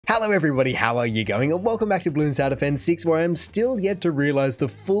Hello everybody, how are you going? And welcome back to Bloons Tower Defence 6, where I am still yet to realize the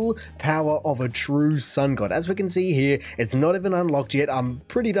full power of a true sun god. As we can see here, it's not even unlocked yet. I'm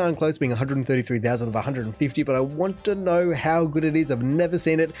pretty darn close, being 133,000 of 150, but I want to know how good it is. I've never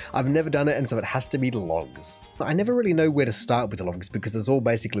seen it, I've never done it, and so it has to be logs. I never really know where to start with the logs because it's all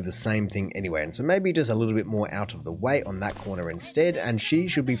basically the same thing anyway, and so maybe just a little bit more out of the way on that corner instead, and she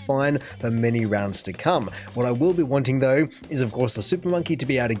should be fine for many rounds to come. What I will be wanting though is of course the super monkey to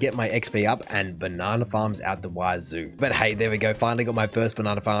be able to get my XP up and banana farms out the wazoo. But hey, there we go, finally got my first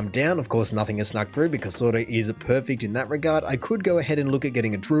banana farm down. Of course nothing has snuck through because sorta is perfect in that regard. I could go ahead and look at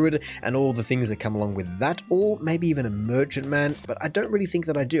getting a druid and all the things that come along with that, or maybe even a merchant man, but I don't really think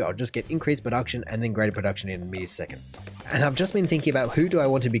that I do. I'll just get increased production and then greater production in mere seconds. And I've just been thinking about who do I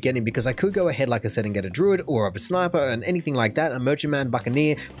want to be getting, because I could go ahead like I said and get a druid or a sniper and anything like that, a merchant man,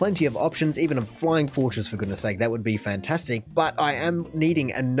 buccaneer, plenty of options, even a flying fortress for goodness sake, that would be fantastic. But I am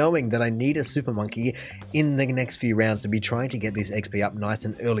needing and knowing that I need a super monkey in the next few rounds to be trying to get this XP up nice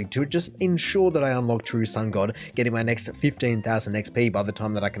and early to just ensure that I unlock true sun god, getting my next 15,000 XP by the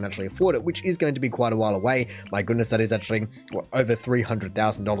time that I can actually afford it, which is going to be quite a while away. My goodness, that is actually over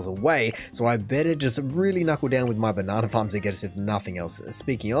 $300,000 away, so I better just really knuckle down with my banana farms to get us if nothing else.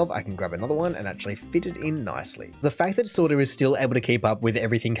 Speaking of, I can grab another one and actually fit it in nicely. The fact that Sorta is still able to keep up with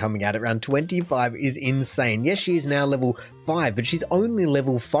everything coming out at around 25 is insane. Yes, she is now level 5, but she's only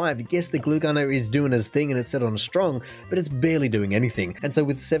level 5. Yes, the glue gunner is doing his thing and it's set on strong, but it's barely doing anything. And so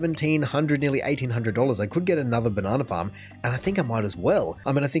with $1,700, nearly $1,800, I could get another banana farm, and I think I might as well.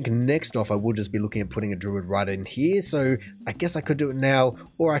 I mean, I think next off I will just be looking at putting a druid right in here, so I guess I could do it now,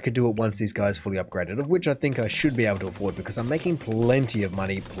 or I could do it once these guys fully upgraded, of which I think I should be able to afford because I'm making plenty of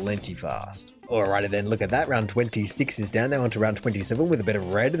money plenty fast. Alrighty then, look at that, round 26 is down now onto round 27 with a bit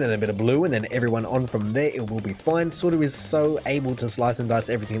of red and then a bit of blue, and then everyone on from there, it will be fine. Sorta is so able to slice and dice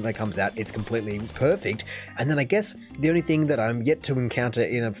everything that comes out, it's completely perfect. And then I guess the only thing that I'm yet to encounter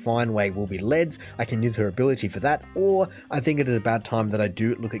in a fine way will be Leads. I can use her ability for that, or I think it is about time that I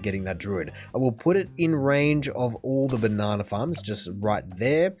do look at getting that druid. I will put it in range of all the banana farms, just right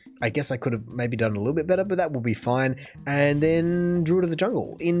there. I guess I could have maybe done a little bit better, but that will be fine. And then druid of the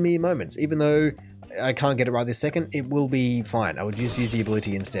jungle in mere moments, even though I can't get it right this second, it will be fine. I would just use the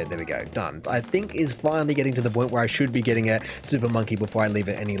ability instead. There we go, done. I think is finally getting to the point where I should be getting a super monkey before I leave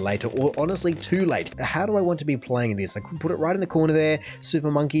it any later, or honestly too late. How do I want to be playing this? I could put it right in the corner there, super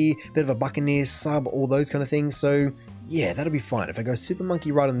monkey, bit of a buccaneer sub, all those kind of things. So yeah, that'll be fine. If I go super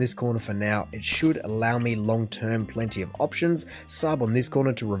monkey right on this corner for now, it should allow me long-term plenty of options. Sub on this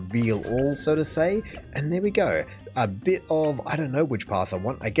corner to reveal all, so to say. And there we go. A bit of, I don't know which path I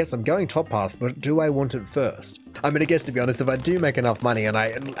want. I guess I'm going top path, but do I want it first? I mean, I guess to be honest, if I do make enough money, and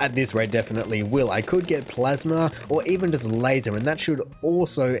I at this rate definitely will, I could get plasma or even just laser, and that should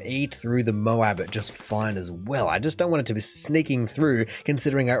also eat through the Moab just fine as well. I just don't want it to be sneaking through,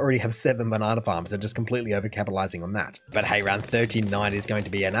 considering I already have 7 banana farms. They're just completely overcapitalizing on that. But hey, round 39 is going to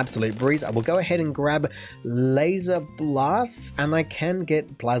be an absolute breeze. I will go ahead and grab laser blasts, and I can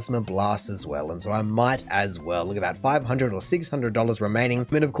get plasma blasts as well, and so I might as well. Look at that, $500 or $600 remaining.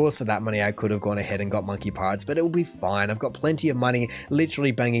 I mean, of course, for that money, I could have gone ahead and got monkey pirates, but it will be fine. I've got plenty of money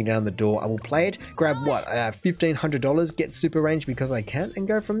literally banging down the door. I will play it, grab what, $1,500, get super range because I can, and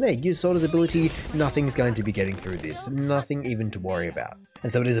go from there. Use Sorta's ability, nothing's going to be getting through this. Nothing even to worry about.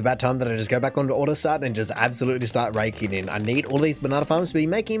 And so it is about time that I just go back onto auto start and just absolutely start raking in. I need all these banana farms to be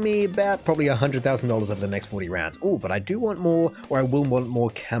making me about probably $100,000 over the next 40 rounds. Oh, but I do want more, or I will want more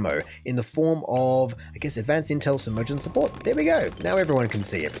camo in the form of, I guess, advanced intel, submersion support. There we go. Now everyone can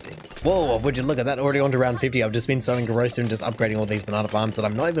see everything. Whoa, would you look at that, already on to round 50. I've just been so engrossed in just upgrading all these banana farms that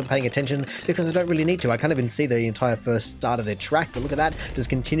I'm not even paying attention because I don't really need to. I can't even see the entire first start of their track, but look at that.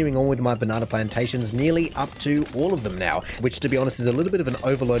 Just continuing on with my banana plantations, nearly up to all of them now, which to be honest is a little bit of an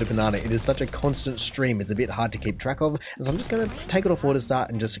overload of banana. It is such a constant stream, it's a bit hard to keep track of, and so I'm just going to take it off auto start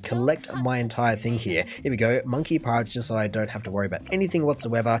and just collect my entire thing here. Here we go, monkey pirates, just so I don't have to worry about anything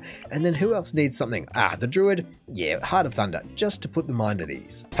whatsoever. And then who else needs something? Ah, the druid. Yeah, Heart of Thunder, just to put the mind at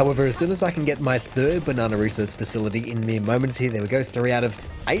ease. However, as soon as I can get my 3rd banana resource facility in mere moments here, there we go, 3 out of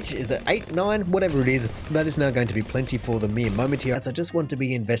 8, is it 8, 9, whatever it is, that is now going to be plenty for the mere moment here, as I just want to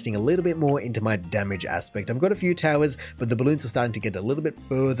be investing a little bit more into my damage aspect. I've got a few towers, but the balloons are starting to get a little little bit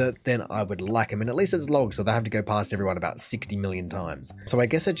further than I would like. I mean, at least it's logged, so they have to go past everyone about 60 million times. So I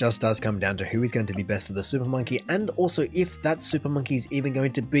guess it just does come down to who is going to be best for the super monkey, and also if that super monkey is even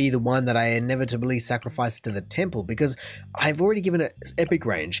going to be the one that I inevitably sacrifice to the temple, because I've already given it epic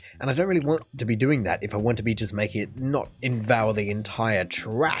range, and I don't really want to be doing that if I want to be just making it not invalid the entire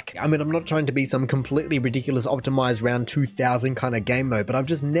track. I mean, I'm not trying to be some completely ridiculous optimized round 2000 kind of game mode, but I've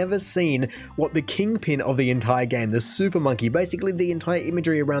just never seen what the kingpin of the entire game, the super monkey, basically the entire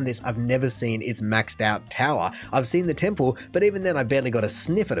imagery around this, I've never seen its maxed out tower. I've seen the temple, but even then I barely got a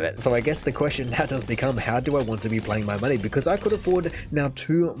sniff of it. So I guess the question now does become, how do I want to be playing my money? Because I could afford now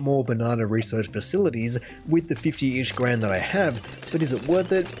 2 more banana research facilities with the 50-ish grand that I have, but is it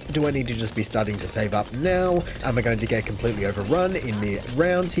worth it? Do I need to just be starting to save up now? Am I going to get completely overrun in the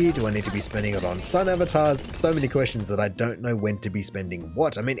rounds here? Do I need to be spending it on sun avatars? So many questions that I don't know when to be spending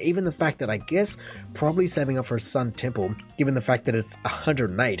what. I mean, even the fact that I guess probably saving up for a sun temple, given the fact that it's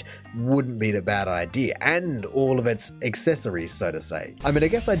 108, wouldn't be a bad idea, and all of its accessories, so to say. I mean, I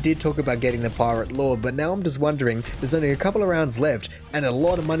guess I did talk about getting the pirate lord, but now I'm just wondering, there's only a couple of rounds left and a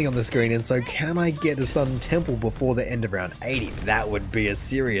lot of money on the screen, and so can I get a sun temple before the end of round 80? That would be a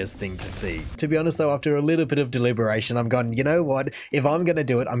serious thing to see. To be honest though, after a little bit of deliberation, I'm going, you know what, if I'm going to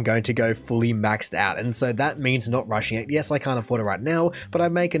do it, I'm going to go fully maxed out, and so that means not rushing it. Yes, I can't afford it right now, but I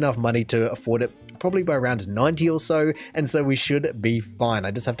make enough money to afford it probably by around 90 or so, and so we should be fine. I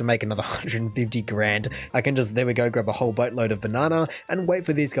just have to make another 150 grand. I can just, there we go, grab a whole boatload of banana and wait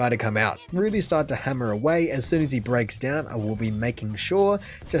for this guy to come out. Really start to hammer away. As soon as he breaks down, I will be making sure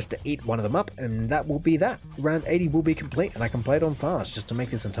just to eat one of them up, and that will be that. Round 80 will be complete, and I can play it on fast just to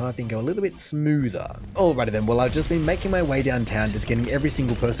make this entire thing go a little bit smoother. Alrighty then, well, I've just been making my way downtown, just getting every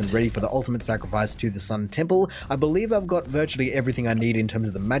single person ready for the ultimate sacrifice to the Sun Temple. I believe I've got virtually everything I need in terms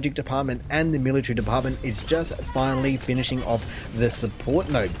of the magic department and the military department. It's just finally finishing off the support,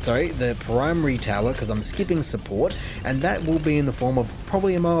 no, sorry, the primary tower, because I'm skipping support, and that will be in the form of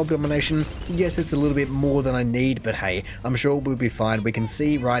probably a mild domination. Yes, it's a little bit more than I need, but hey, I'm sure we'll be fine. We can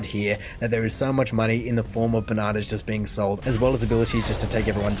see right here that there is so much money in the form of bananas just being sold, as well as abilities just to take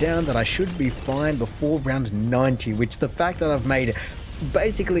everyone down, that I should be fine before round 90, which the fact that I've made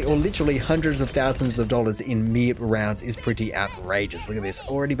basically or literally hundreds of thousands of dollars in mere rounds is pretty outrageous. Look at this,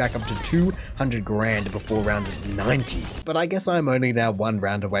 already back up to 200 grand before round 90. But I guess I'm only now one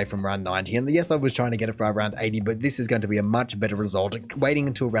round away from round 90, and yes, I was trying to get it by round 80, but this is going to be a much better result, waiting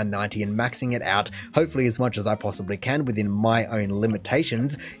until round 90 and maxing it out, hopefully as much as I possibly can within my own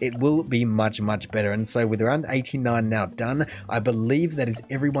limitations. It will be much better. And so with around 89 now done, I believe that is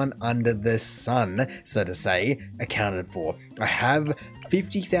everyone under the sun, so to say, accounted for. I have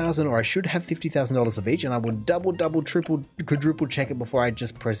 50,000, or I should have $50,000 of each, and I will double, triple, quadruple check it before I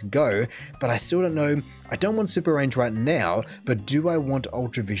just press go, but I still don't know. I don't want super range right now, but do I want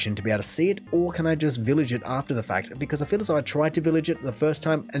ultra vision to be able to see it, or can I just village it after the fact? Because I feel as though I tried to village it the first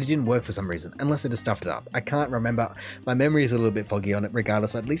time and it didn't work for some reason, unless I just stuffed it up. I can't remember. My memory is a little bit foggy on it.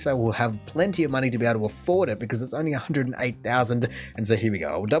 Regardless, at least I will have plenty of money to be able to afford it, because it's only 108,000, and so here we go.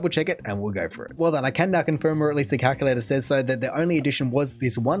 I'll double check it and we'll go for it. Well then, I can now confirm, or at least the calculator says so, that the only addition was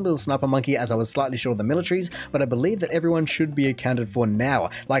this one little sniper monkey, as I was slightly short of the militaries, but I believe that everyone should be accounted for now.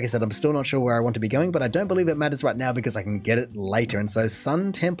 Like I said, I'm still not sure where I want to be going, but I don't believe it matters right now because I can get it later. And so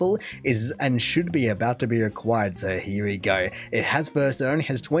Sun Temple is and should be about to be acquired, so here we go. It has first, it only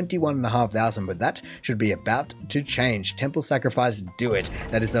has 21,500, but that should be about to change. Temple Sacrifice, do it.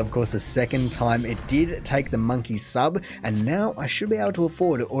 That is of course the second time it did take the monkey sub, and now I should be able to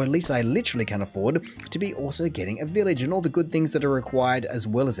afford, or at least I literally can afford, to be also getting a village and all the good things that are required as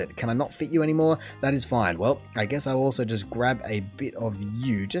well as it. Can I not fit you anymore? That is fine. Well, I guess I'll also just grab a bit of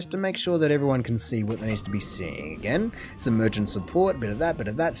you just to make sure that everyone can see what they need to be seeing. Again, some merchant support, bit of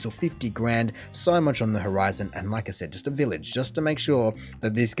that, still 50 grand, so much on the horizon, and like I said, just a village, just to make sure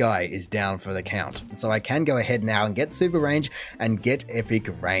that this guy is down for the count. So I can go ahead now and get super range and get epic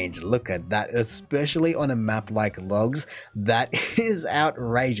range. Look at that, especially on a map like Logs. That is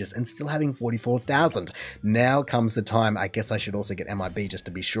outrageous, and still having 44,000. Now comes the time. I guess I should also get MIB just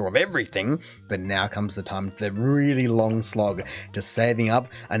to be sure of everything, but now comes the time, the really long slog, to saving up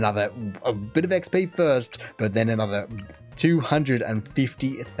another a bit of XP first, but then another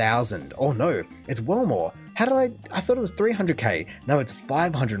 250,000. Oh no, it's well more. How did I thought it was 300k. No, it's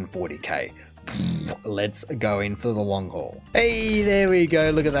 540k. Let's go in for the long haul. Hey, there we go.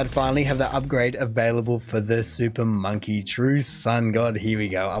 Look at that. Finally have the upgrade available for the Super Monkey True Sun God. Here we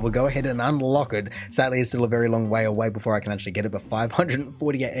go. I will go ahead and unlock it. Sadly, it's still a very long way away before I can actually get it, but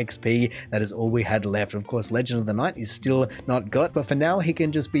 548 XP, that is all we had left. Of course, Legend of the Night is still not got, but for now, he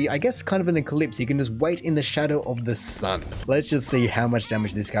can just be, I guess, kind of an eclipse. He can just wait in the shadow of the sun. Let's just see how much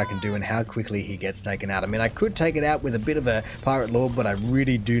damage this guy can do and how quickly he gets taken out. I mean, I could take it out with a bit of a Pirate Lord, but I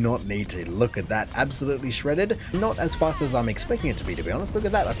really do not need to. Look at that. Absolutely shredded. Not as fast as I'm expecting it to be honest. Look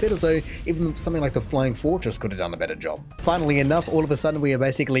at that. I feel as though even something like the Flying Fortress could have done a better job. Funnily enough, all of a sudden we are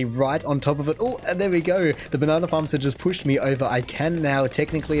basically right on top of it. Oh, and there we go. The banana farms have just pushed me over. I can now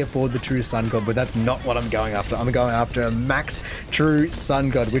technically afford the True Sun God, but that's not what I'm going after. I'm going after a max True Sun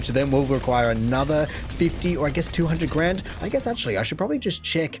God, which then will require another 50 or I guess 200 grand. I guess actually I should probably just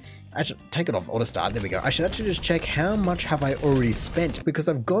check. Actually, take it off auto start. There we go. I should actually just check how much have I already spent, because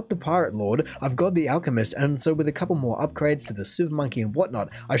I've got the Pirate Lord, I've got the Alchemist, and so with a couple more upgrades to the Super Monkey and whatnot,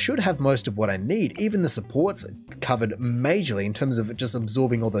 I should have most of what I need. Even the supports covered majorly in terms of just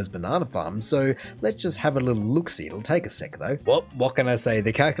absorbing all those banana farms. So let's just have a little look-see. It'll take a sec though. Well, what can I say?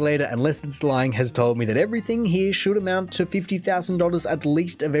 The calculator, unless it's lying, has told me that everything here should amount to $50,000 at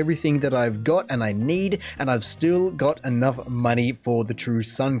least of everything that I've got and I need, and I've still got enough money for the True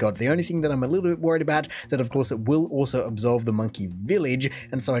Sun God. The only thing that I'm a little bit worried about, that of course it will also absolve the monkey village,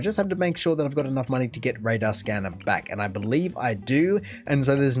 and so I just have to make sure that I've got enough money to get radar scanner back, and I believe I do, and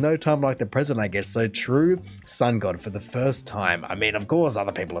so there's no time like the present, I guess. So True Sun God for the first time. I mean, of course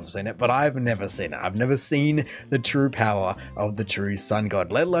other people have seen it, but I've never seen it. I've never seen the true power of the True Sun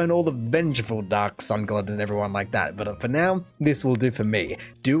God, let alone all the vengeful Dark Sun God and everyone like that. But for now, this will do for me.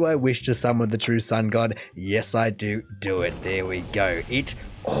 Do I wish to summon the True Sun God? Yes, I do. Do it. There we go.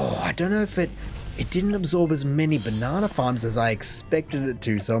 Oh, I don't know if it didn't absorb as many banana farms as I expected it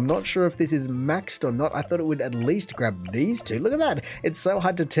to, so I'm not sure if this is maxed or not. I thought it would at least grab these two. Look at that. It's so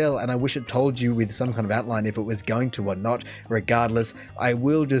hard to tell, and I wish it told you with some kind of outline if it was going to or not. Regardless, I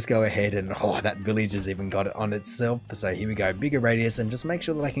will just go ahead and, oh, that village has even got it on itself. So here we go, bigger radius, and just make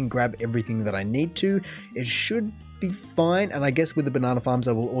sure that I can grab everything that I need to. It should be fine, and I guess with the banana farms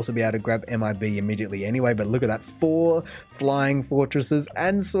I will also be able to grab MIB immediately anyway. But look at that, 4 flying fortresses,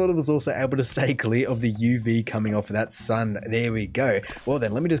 and sort of was also able to stay clear of the UV coming off of that sun. There we go. Well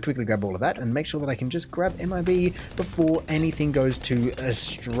then, let me just quickly grab all of that and make sure that I can just grab MIB before anything goes to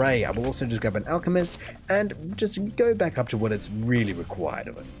astray. I will also just grab an alchemist and just go back up to what it's really required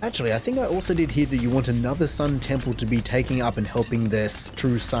of it. Actually, I think I also did hear that you want another sun temple to be taking up and helping this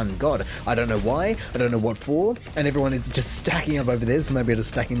True Sun God. I don't know why, I don't know what for, and everyone is just stacking up over there, so maybe I'll just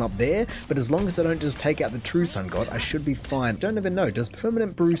stack him up there. But as long as I don't just take out the True Sun God, I should be fine. Don't even know, does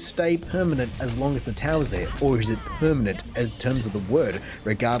permanent brew stay permanent as long as the tower's there, or is it permanent as terms of the word?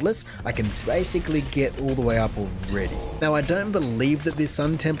 Regardless, I can basically get all the way up already. Now, I don't believe that this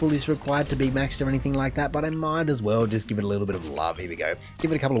Sun Temple is required to be maxed or anything like that, but I might as well just give it a little bit of love. Here we go.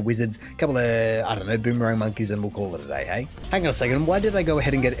 Give it a couple of wizards, a couple of, I don't know, boomerang monkeys, and we'll call it a day, hey? Hang on a second, why did I go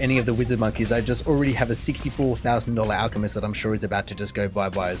ahead and get any of the wizard monkeys? I just already have a $64,000 alchemist that I'm sure is about to just go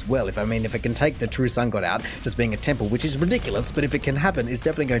bye-bye as well. If it can take the True Sun God out, just being a temple, which is ridiculous, but if it can happen, it's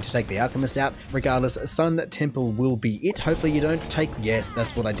definitely going to take the alchemist out. Regardless, Sun Temple will be it. Hopefully you don't take, yes,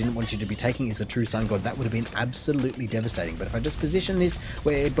 that's what I didn't want you to be taking, is the True Sun God. That would have been absolutely devastating. But if I just position this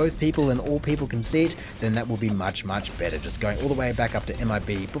where both people and all people can see it, then that will be much, much better. Just going all the way back up to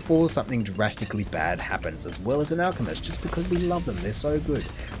MIB before something drastically bad happens, as well as an alchemist, just because we love them. They're so good.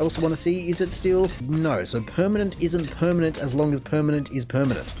 I also want to see, is it still? No. So permanent isn't permanent as long as permanent is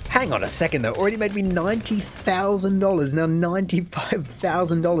permanent. Hang on a second though, already made me $90,000, now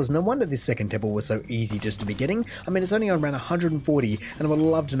 $95,000. No wonder this second temple was so easy just to be getting. I mean, it's only around 140, and I would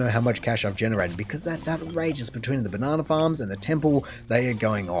love to know how much cash I've generated, because that's outrageous. Between the banana farms and the temple, they are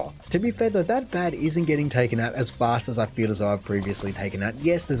going off. To be fair though, that bad isn't getting taken out as fast as I feel as though I've previously taken out.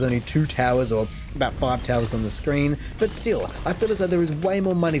 Yes, there's only 2 towers, or about 5 towers on the screen, but still, I feel as though there is way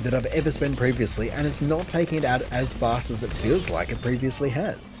more money that I've ever spent previously, and it's not taking it out as fast as it feels like it previously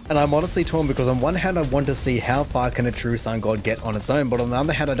has. And I'm honestly torn, because on one hand I want to see how far can a True Sun God get on its own, but on the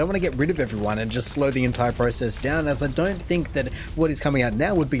other hand I don't want to get rid of everyone and just slow the entire process down, as I don't think that what is coming out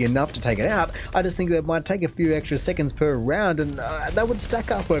now would be enough to take it out. I just think that it might take a few extra seconds per round, and that would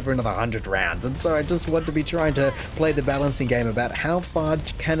stack up over another 100 rounds, and so I just want to be trying to play the balancing game about how far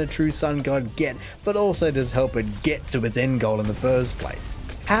can a True Sun God get, but also just help it get to its end goal in the first place.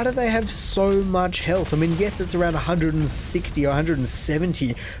 how do they have so much health? I mean, yes, it's around 160 or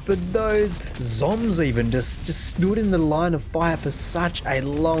 170, but those zombs even just stood in the line of fire for such a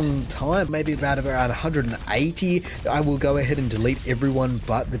long time, maybe around 180. I will go ahead and delete everyone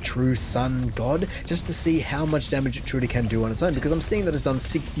but the true sun god, just to see how much damage it truly can do on its own, because I'm seeing that it's done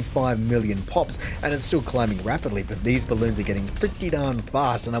 65 million pops, and it's still climbing rapidly, but these balloons are getting pretty darn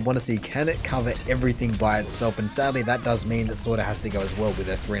fast, and I want to see, can it cover everything by itself? And sadly, that does mean that Sorta has to go as well with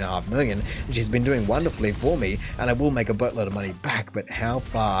her 3.5 million, and she's been doing wonderfully for me, and I will make a boatload of money back, but how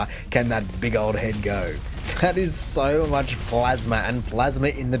far can that big old head go? That is so much plasma, and plasma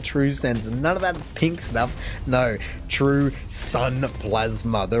in the true sense. None of that pink stuff. No, true sun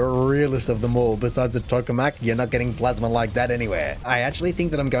plasma, the realest of them all. Besides the tokamak, you're not getting plasma like that anywhere. I actually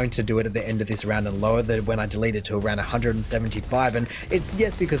think that I'm going to do it at the end of this round and lower that when I delete it to around 175. And it's,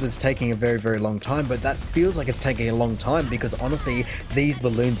 yes, because it's taking a very, very long time, but that feels like it's taking a long time because honestly, these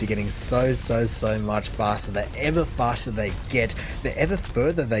balloons are getting so much faster. The ever faster they get, the ever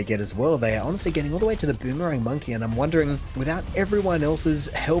further they get as well. They are honestly getting all the way to the boomerang monkey, and I'm wondering, without everyone else's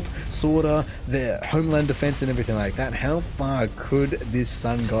help, sorta, the homeland defense and everything like that, how far could this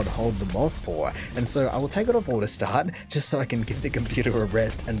sun god hold them off for? And so I will take it off auto start just so I can give the computer a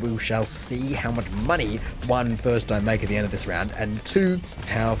rest, and we shall see how much money, one, first I make at the end of this round, and two,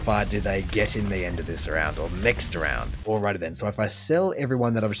 how far do they get in the end of this round or next round. Alrighty then, so if I sell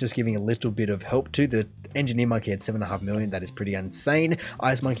everyone that I was just giving a little bit of help to, the engineer monkey had 7.5 million, that is pretty insane.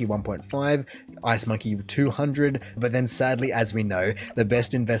 Ice monkey 1.5, ice monkey 200, but then sadly, as we know, the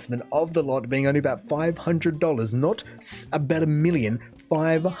best investment of the lot being only about $500, not about $1 million,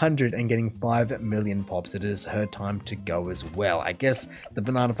 500, and getting 5 million pops. It is her time to go as well. I guess the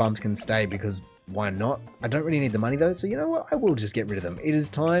banana farms can stay because why not? I don't really need the money though, so you know what? I will just get rid of them. It is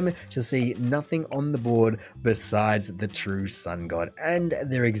time to see nothing on the board besides the true sun god and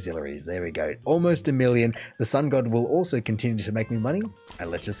their auxiliaries. There we go. Almost $1 million. The sun god will also continue to make me money.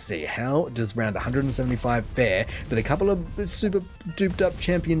 And let's just see, how does round 175 fare with a couple of super duped up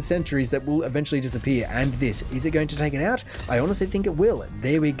champion sentries that will eventually disappear? And this, is it going to take it out? I honestly think it will.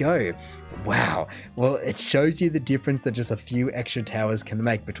 There we go. Wow, well, it shows you the difference that just a few extra towers can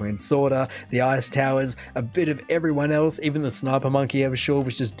make between Sorta, the ice towers, a bit of everyone else, even the sniper monkey I'm sure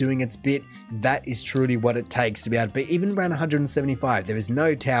was just doing its bit. That is truly what it takes to be able to beat. Even around 175, there is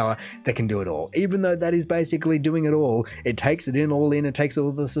no tower that can do it all. Even though that is basically doing it all, it takes it all in, it takes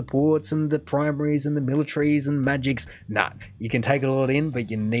all the supports and the primaries and the militaries and magics. Nah, you can take it all in,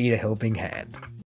 but you need a helping hand.